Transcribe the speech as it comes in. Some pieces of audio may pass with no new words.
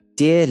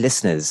Dear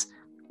listeners,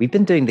 we've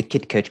been doing the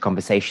Kid Coach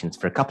Conversations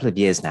for a couple of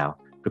years now,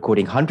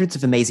 recording hundreds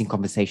of amazing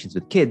conversations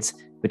with kids,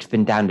 which have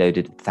been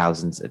downloaded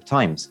thousands of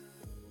times.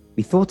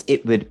 We thought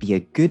it would be a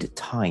good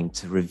time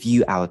to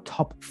review our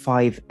top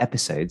 5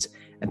 episodes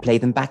and play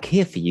them back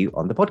here for you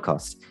on the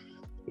podcast.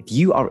 If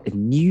you are a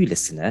new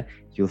listener,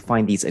 you'll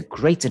find these a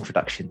great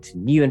introduction to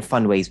new and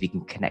fun ways we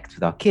can connect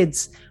with our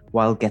kids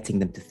while getting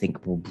them to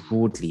think more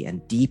broadly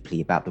and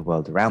deeply about the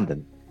world around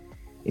them.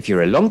 If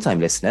you're a long-time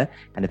listener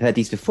and have heard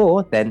these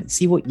before, then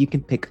see what you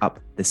can pick up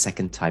the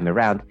second time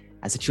around,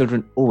 as the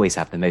children always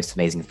have the most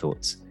amazing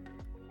thoughts.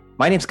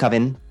 My name's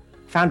Kevin,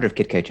 founder of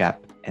Kid Coach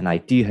app, and I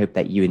do hope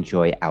that you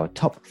enjoy our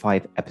top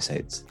 5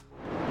 episodes.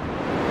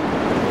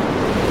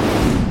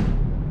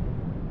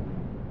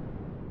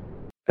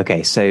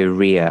 Okay, so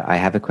Ria, I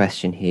have a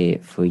question here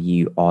for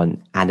you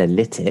on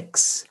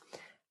analytics.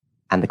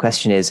 And the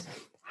question is,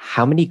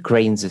 how many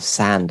grains of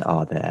sand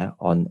are there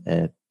on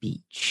a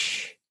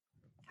beach?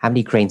 How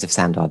many grains of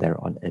sand are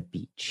there on a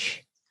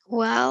beach?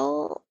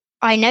 Well,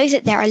 I know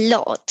that there are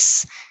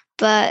lots,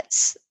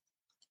 but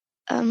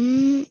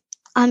it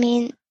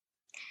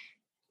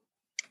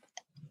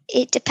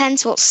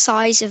depends what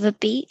size of a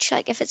beach.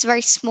 Like if it's a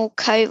very small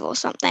cove or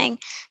something,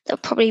 there'll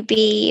probably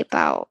be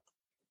about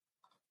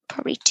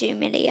 2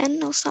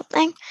 million or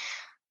something.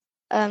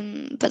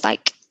 But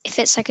like if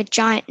it's like a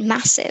giant,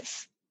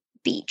 massive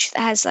beach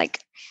that has like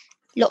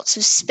lots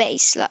of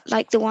space,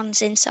 like the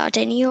ones in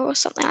Sardinia or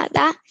something like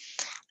that.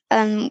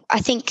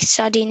 I think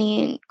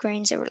Sardinian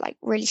grains are like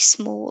really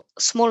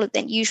smaller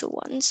than usual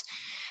ones.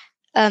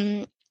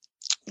 There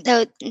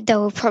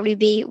will probably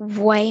be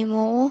way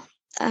more.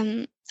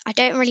 I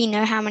don't really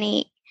know how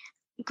many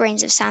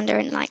grains of sand are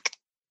in like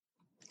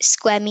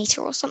square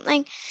meter or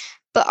something,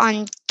 but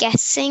I'm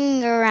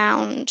guessing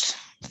around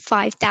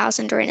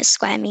 5,000 are in a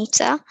square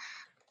meter.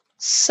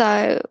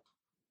 So,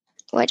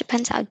 well, it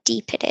depends how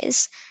deep it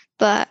is.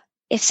 But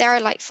if there are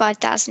like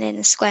 5,000 in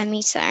a square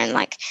meter and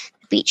like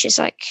the beach is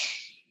like,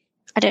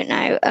 I don't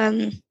know,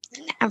 an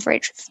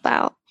average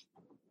of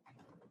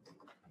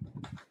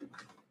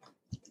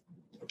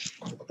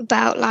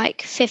about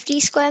like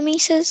 50 square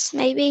meters,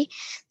 maybe,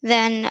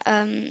 then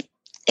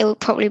it would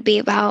probably be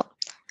about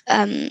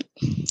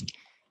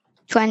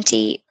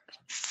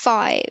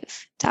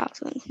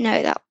 25,000.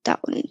 No, that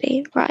wouldn't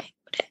be right,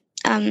 would it?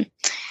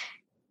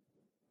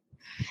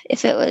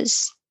 If it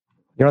was...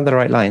 You're on the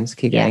right lines.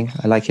 Keep going.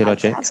 I like your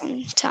logic.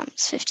 5,000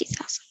 times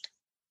 50,000.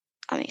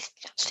 I mean,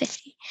 that's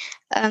 50.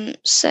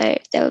 So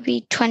there would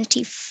be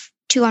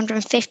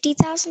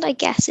 250,000, I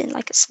guess, in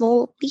like a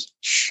small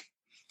beach.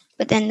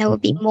 But then there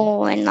would be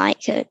more in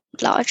like a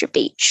larger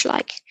beach,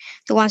 like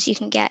the ones you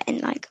can get in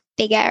like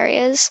big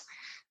areas.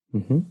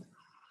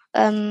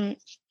 Mm-hmm.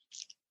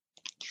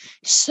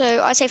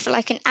 So I'd say for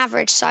like an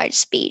average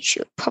size beach,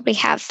 you would probably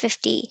have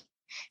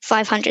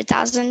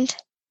 500,000.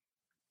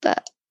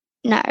 But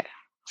no,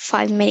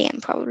 5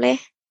 million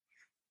probably.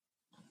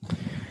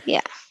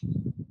 Yeah.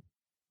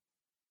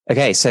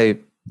 Okay, so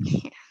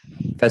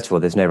first of all,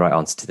 there's no right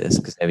answer to this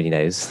because nobody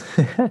knows,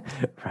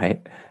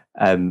 right?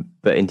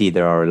 But indeed,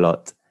 there are a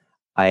lot.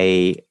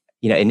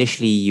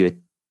 Initially you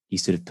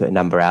sort of put a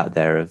number out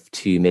there of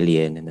 2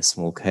 million in a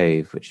small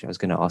cove, which I was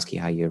going to ask you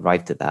how you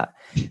arrived at that.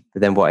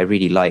 But then what I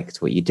really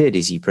liked, what you did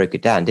is you broke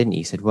it down, didn't you?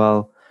 You said,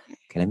 well,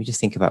 okay, let me just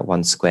think about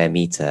 1 square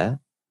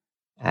meter.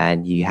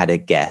 And you had a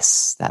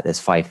guess that there's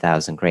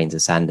 5,000 grains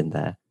of sand in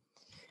there,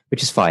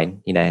 which is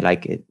fine.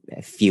 Like it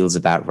feels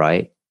about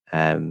right.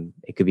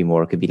 It could be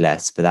more, it could be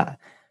less, but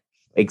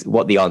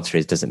what the answer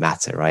is doesn't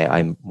matter, right?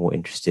 I'm more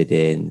interested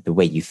in the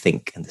way you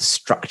think and the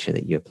structure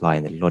that you apply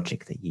and the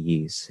logic that you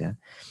use. Yeah.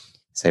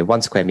 So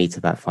 1 square meter,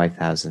 about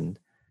 5,000.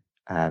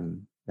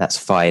 That's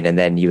fine. And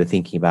then you were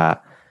thinking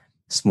about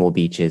small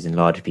beaches and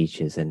large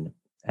beaches. And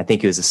I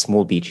think it was a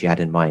small beach you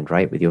had in mind,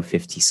 right? With your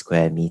 50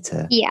 square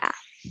meter. Yeah.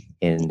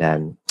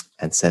 And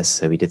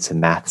so we did some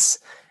maths,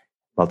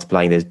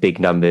 multiplying those big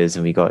numbers,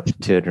 and we got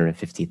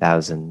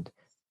 250,000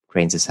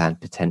 grains of sand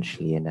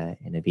potentially in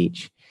a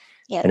beach.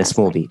 Yeah, in a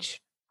small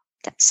beach.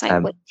 That's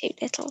like way too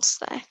little.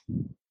 So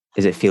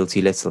does it feel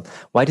too little?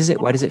 Why does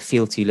it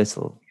feel too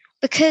little?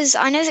 Because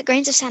I know that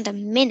grains of sand are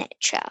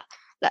miniature,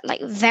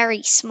 like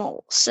very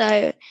small.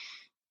 So,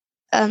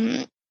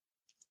 and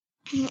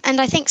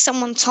I think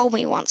someone told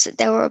me once that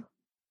there were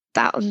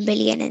about 1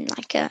 million in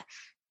like a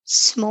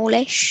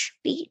smallish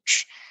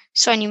beach.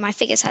 So I knew my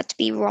figures had to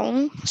be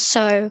wrong.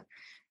 So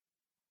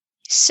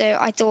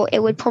I thought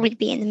it would probably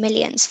be in the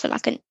millions for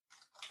like a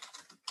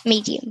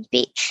medium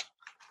beach.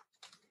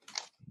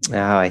 Oh,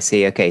 I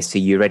see. Okay, so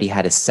you already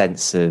had a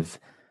sense of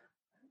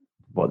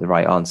what the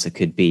right answer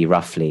could be,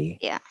 roughly.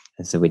 Yeah.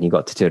 And so when you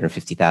got to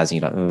 250,000,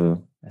 you're like,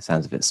 oh, that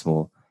sounds a bit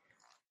small.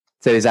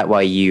 So is that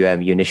why you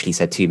initially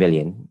said 2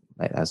 million?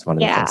 Like that was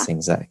one of the first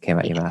things that came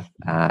out of your mouth.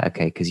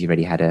 Okay, because you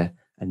already had a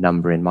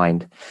number in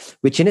mind,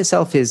 which in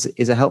itself is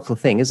a helpful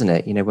thing, isn't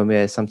it? When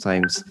we're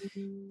sometimes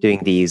doing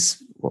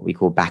these, what we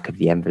call back of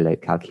the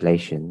envelope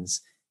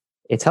calculations,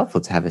 it's helpful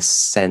to have a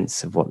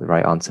sense of what the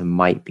right answer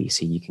might be,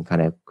 so you can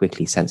kind of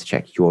quickly sense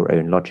check your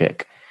own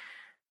logic.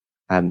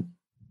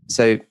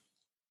 So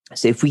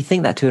So if we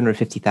think that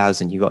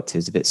 250,000 you got to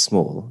is a bit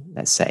small,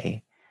 let's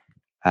say,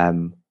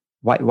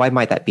 why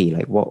might that be?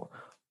 Like,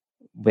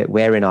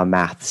 where in our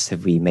maths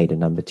have we made a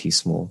number too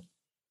small?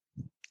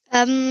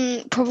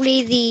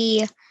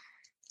 Probably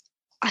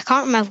I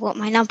can't remember what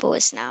my number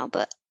was now,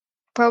 but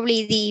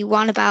probably the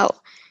one about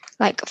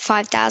like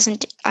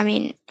 5,000. I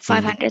mean,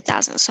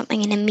 500,000 or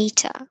something in a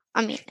meter.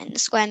 I mean, in a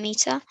square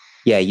meter.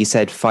 Yeah, you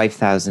said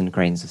 5,000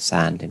 grains of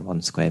sand in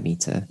 1 square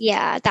meter.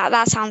 Yeah,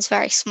 that sounds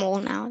very small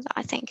now that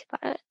I think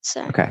about it.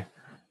 So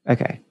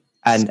okay,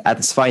 and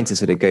it's fine to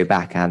sort of go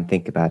back and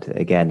think about it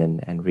again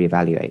and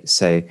reevaluate.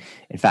 So,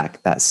 in fact,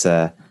 it's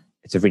a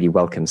really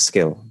welcome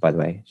skill, by the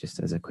way. Just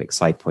as a quick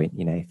side point,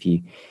 if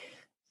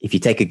you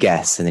take a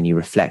guess and then you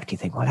reflect, you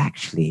think, well,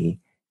 actually,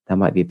 that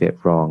might be a bit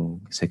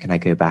wrong. So, can I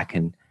go back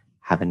and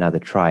have another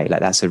try?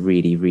 Like, that's a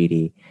really,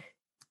 really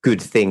good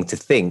thing to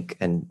think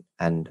and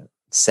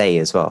say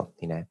as well.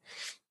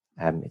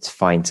 It's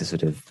fine to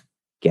sort of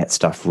get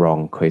stuff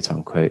wrong, quote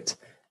unquote,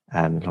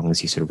 as long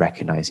as you sort of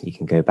recognize and you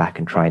can go back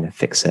and try and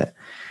fix it.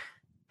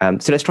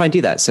 So let's try and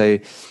do that. So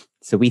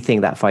we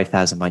think that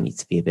 5,000 might need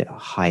to be a bit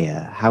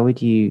higher. What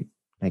would you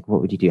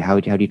do? How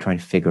do you try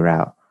and figure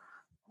out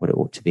what it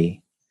ought to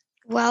be?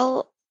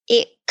 Well,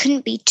 it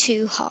couldn't be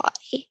too high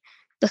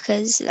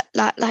because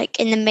like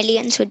in the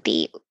millions would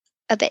be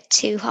a bit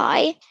too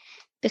high,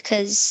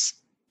 because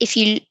if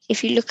you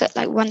look at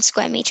like 1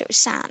 square meter of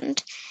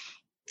sand,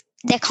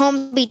 there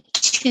can't be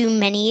too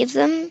many of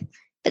them,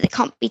 but there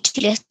can't be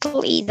too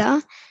little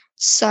either.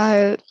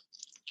 So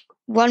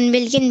 1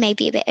 million may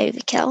be a bit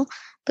overkill,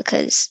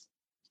 because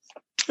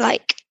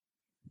like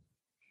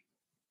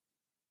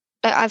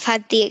I've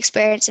had the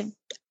experience of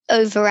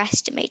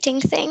overestimating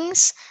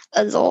things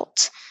a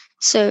lot.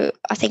 So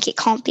I think it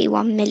can't be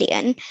 1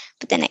 million,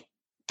 but then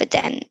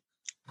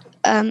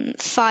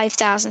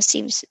 5,000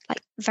 seems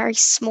like very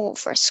small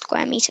for a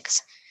square meter,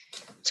 because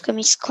square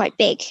meter is quite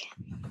big.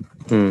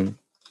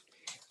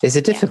 It's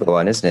a difficult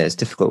one, isn't it? It's a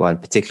difficult one,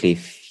 particularly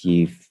if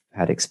you've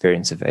had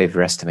experience of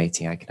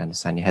overestimating. I can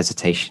understand your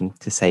hesitation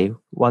to say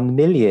 1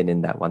 million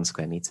in that 1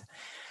 square meter.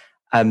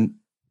 Can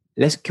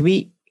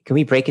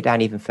we break it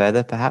down even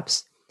further,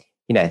 perhaps?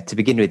 To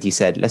begin with, you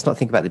said, let's not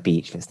think about the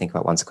beach. Let's think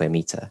about 1 square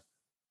meter.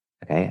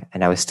 Okay.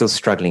 And I was still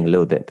struggling a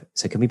little bit.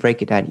 So can we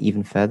break it down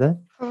even further?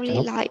 Probably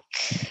like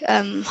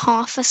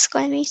half a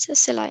square meter.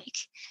 So like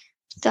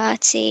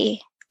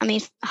 50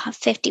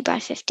 by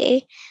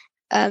 50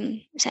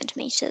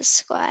 centimeters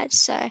squared.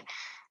 So,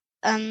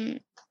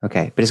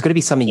 okay. But it's got to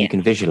be something you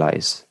can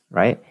visualize,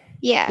 right?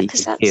 Yeah,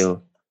 because that's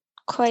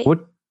quite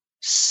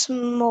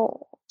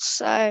small.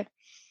 So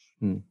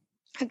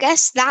I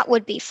guess that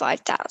would be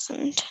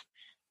 5,000,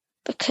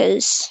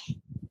 because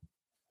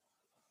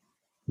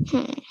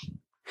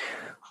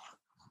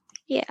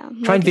yeah.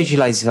 Try and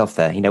visualize yourself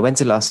there. When's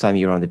the last time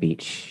you were on the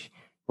beach?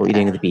 What were you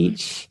doing at the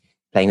beach?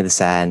 Playing with the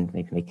sand,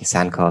 maybe making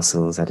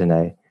sandcastles, I don't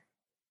know.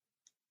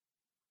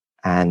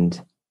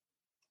 And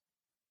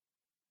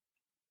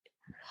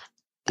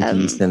did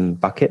you use them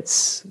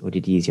buckets, or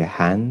did you use your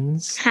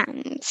hands?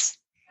 Hands.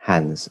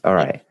 All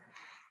right.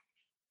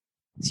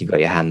 So you've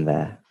got your hand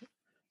there,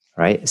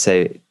 right?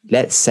 So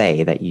let's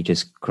say that you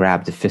just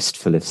grabbed a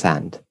fistful of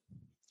sand.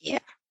 Yeah.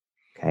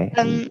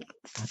 Okay.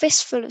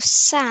 Fistful of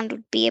sand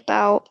would be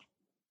about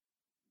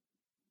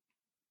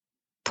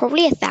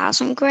probably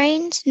 1,000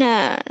 grains.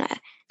 No.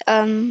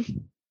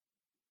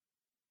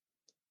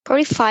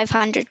 Probably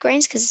 500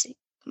 grains, because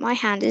my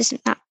hand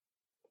isn't that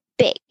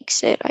big.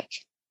 So like,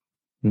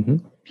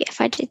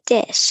 if I did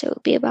this, it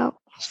would be about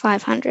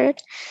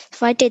 500.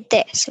 If I did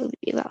this, it would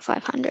be about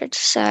 500.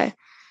 So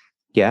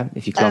yeah,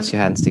 if you clasp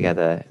your hands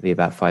together, it'd be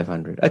about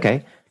 500.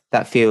 Okay,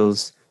 that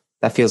feels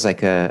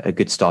like a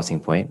good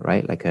starting point,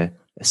 right? Like a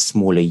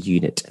smaller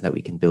unit that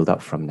we can build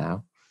up from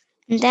now.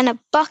 And then a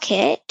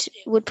bucket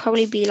would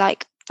probably be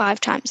like 5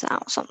 times that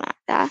or something like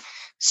that.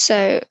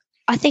 So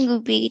I think it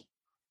would be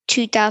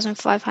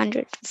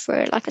 2,500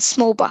 for like a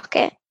small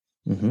bucket.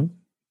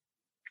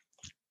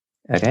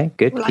 Okay,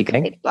 good. Like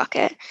a big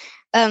bucket.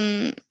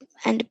 And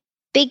a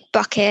big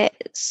bucket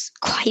is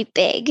quite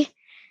big.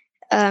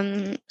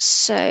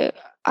 So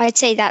I'd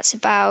say that's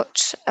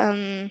about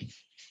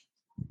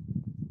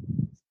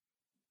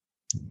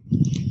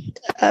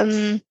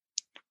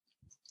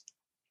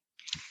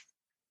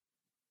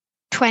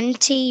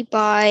 20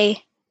 by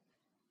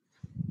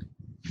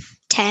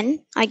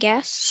 10, I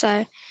guess.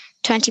 So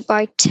 20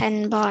 by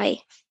 10 by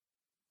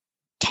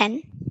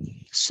 10.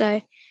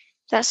 So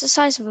that's the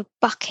size of a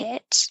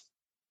bucket.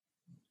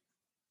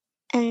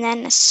 And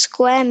then a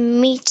square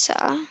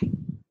meter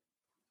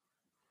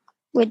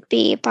would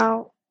be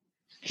about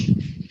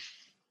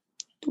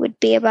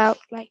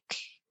like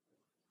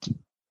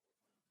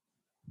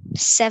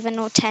 7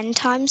 or 10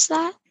 times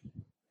that.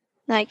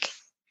 Like,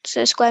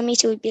 so a square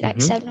meter would be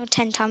like 7 or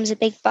 10 times a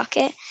big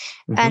bucket.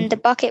 And the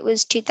bucket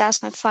was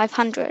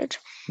 2,500.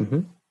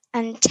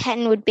 And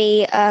 10 would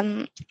be,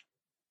 I'm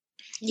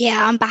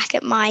back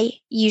at my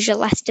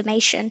usual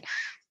estimation.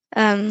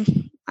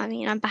 I'm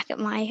back at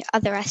my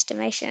other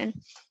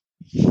estimation.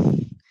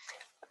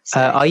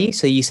 Are you?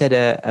 So you said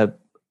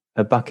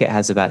a bucket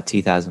has about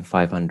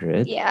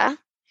 2,500. Yeah. And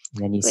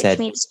then you Which said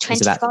means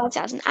it's about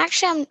 25,000.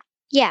 Actually,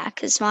 yeah,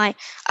 because my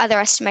other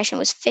estimation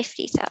was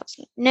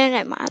 50,000.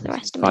 No, my other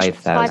estimation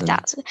was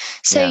 5,000.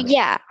 So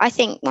yeah, I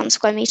think 1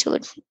 square meter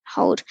would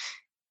hold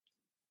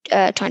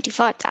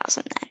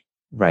 25,000 then.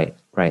 Right.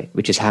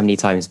 Which is how many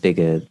times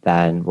bigger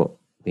than what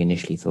we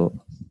initially thought?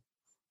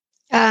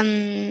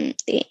 We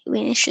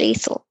initially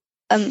thought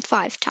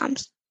 5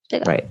 times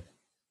bigger. Right.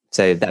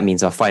 So that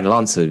means our final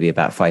answer would be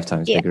about 5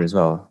 times bigger as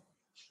well,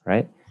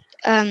 right?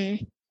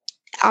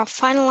 Our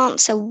final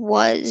answer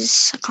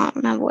was, I can't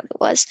remember what it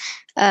was,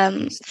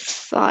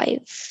 5.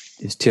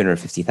 It was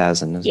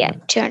 250,000, wasn't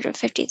it?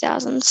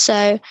 250,000.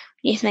 So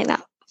you can make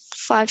that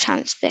 5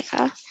 times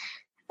bigger.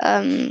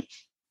 250.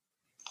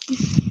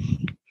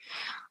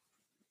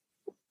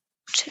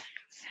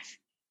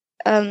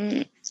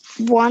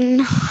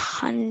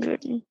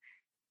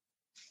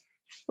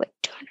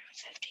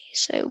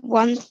 So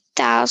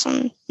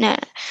 1,000. No.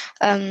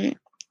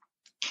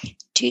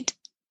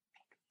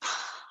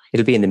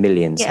 It'll be in the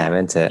millions now,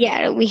 won't it?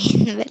 Yeah, it'll be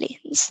in the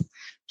millions.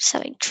 Just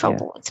having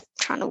trouble with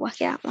trying to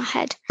work it out in my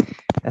head.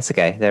 That's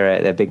okay.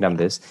 They're big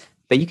numbers,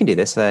 but you can do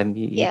this. You're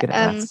good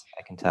at maths,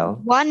 I can tell.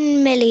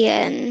 1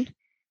 million.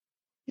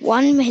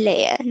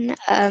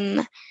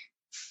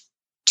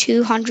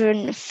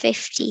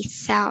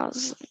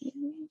 250,000.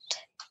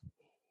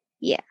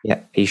 Yeah. Yeah.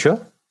 Are you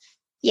sure?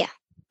 Yeah,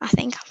 I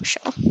think I'm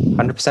sure.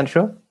 100%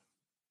 sure?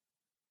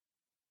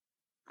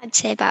 I'd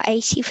say about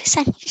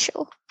 80%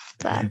 sure.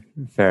 But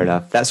fair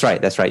enough. That's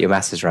right. Your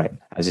maths is right.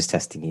 I was just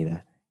testing you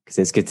there because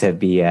it's good to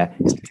be.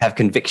 It's good to have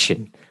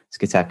conviction. It's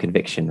good to have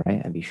conviction,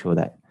 right? And be sure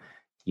that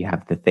you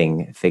have the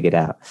thing figured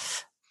out.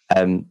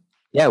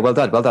 Yeah. Well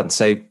done.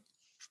 So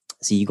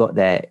you got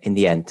there in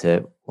the end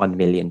to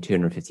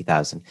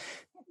 1,250,000,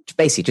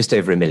 basically just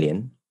over 1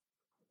 million,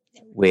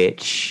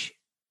 which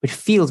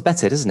feels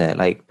better, doesn't it?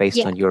 Like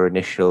based on your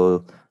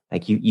initial,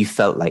 like you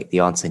felt like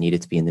the answer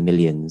needed to be in the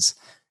millions.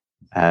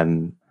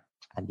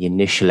 And the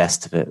initial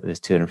estimate was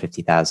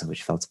 250,000,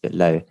 which felt a bit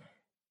low.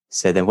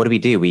 So then what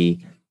do?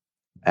 We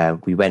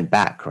went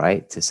back,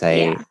 right, to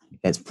say,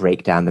 let's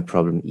break down the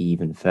problem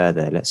even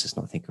further. Let's just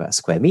not think about a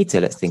square meter.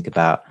 Let's think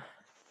about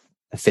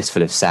a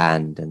fistful of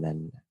sand, and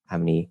then how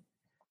many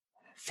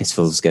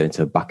fistfuls go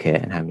into a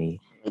bucket and how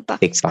many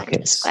big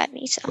buckets. Square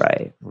meter.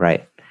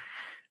 Right.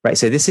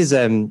 So this is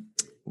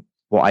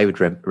what I would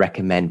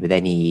recommend with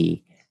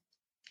any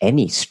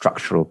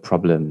structural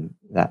problem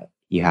that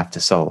you have to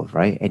solve,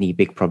 right? Any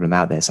big problem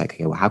out there, it's like,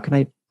 okay, well, how can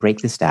I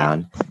break this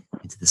down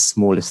into the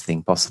smallest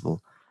thing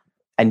possible?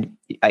 And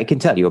I can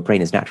tell your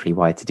brain is naturally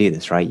wired to do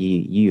this, right?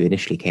 You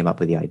initially came up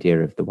with the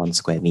idea of the 1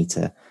 square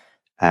meter.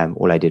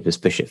 All I did was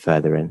push it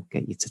further and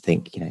get you to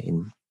think,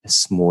 in a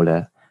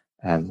smaller,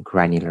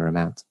 granular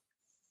amount.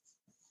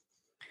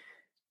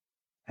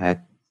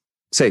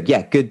 So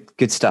yeah,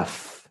 good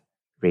stuff,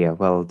 Ria.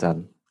 Well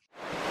done.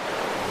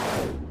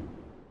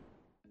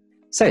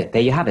 So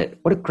there you have it.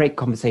 What a great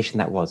conversation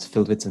that was,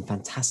 filled with some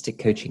fantastic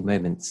coaching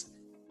moments.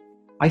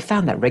 I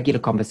found that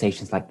regular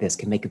conversations like this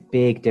can make a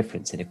big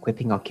difference in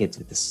equipping our kids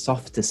with the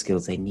softer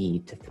skills they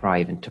need to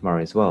thrive in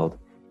tomorrow's world.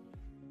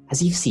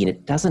 As you've seen,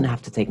 it doesn't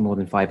have to take more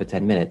than 5 or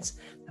 10 minutes.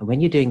 And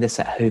when you're doing this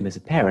at home as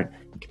a parent,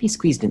 it can be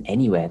squeezed in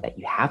anywhere that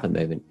you have a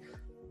moment,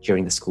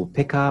 during the school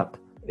pickup,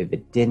 over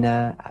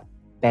dinner, at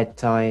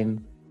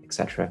bedtime,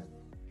 etc.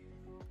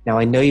 Now,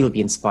 I know you'll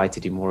be inspired to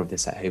do more of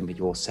this at home with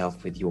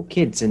yourself, with your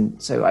kids.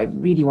 And so I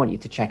really want you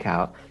to check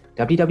out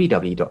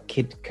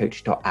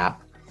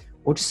www.kidcoach.app,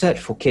 or just search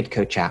for Kid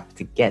Coach app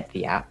to get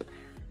the app,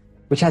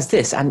 which has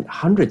this and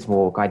hundreds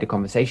more guided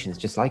conversations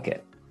just like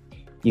it.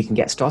 You can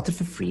get started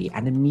for free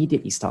and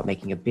immediately start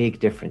making a big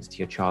difference to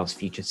your child's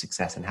future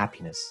success and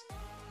happiness.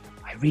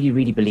 I really,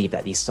 really believe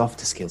that these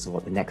softer skills are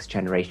what the next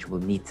generation will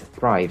need to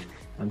thrive.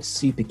 I'm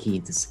super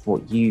keen to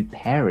support you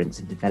parents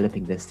in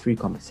developing this through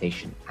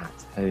conversation at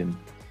home.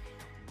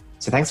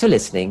 So thanks for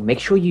listening. Make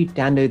sure you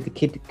download the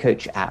Kid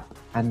Coach app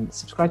and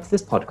subscribe to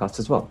this podcast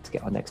as well to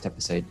get our next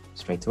episode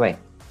straight away.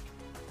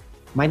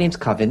 My name's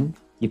Kevin.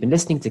 You've been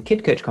listening to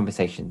Kid Coach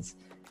Conversations,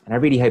 and I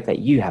really hope that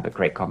you have a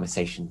great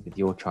conversation with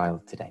your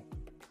child today.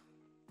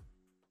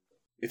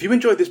 If you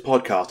enjoyed this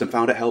podcast and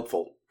found it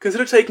helpful,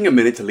 consider taking a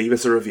minute to leave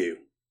us a review.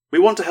 We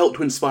want to help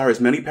to inspire as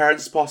many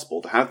parents as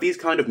possible to have these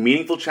kind of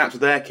meaningful chats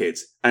with their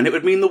kids, and it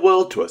would mean the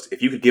world to us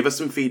if you could give us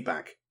some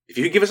feedback. If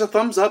you could give us a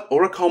thumbs up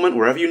or a comment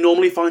wherever you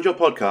normally find your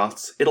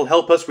podcasts, it'll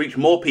help us reach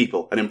more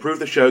people and improve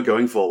the show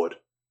going forward.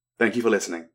 Thank you for listening.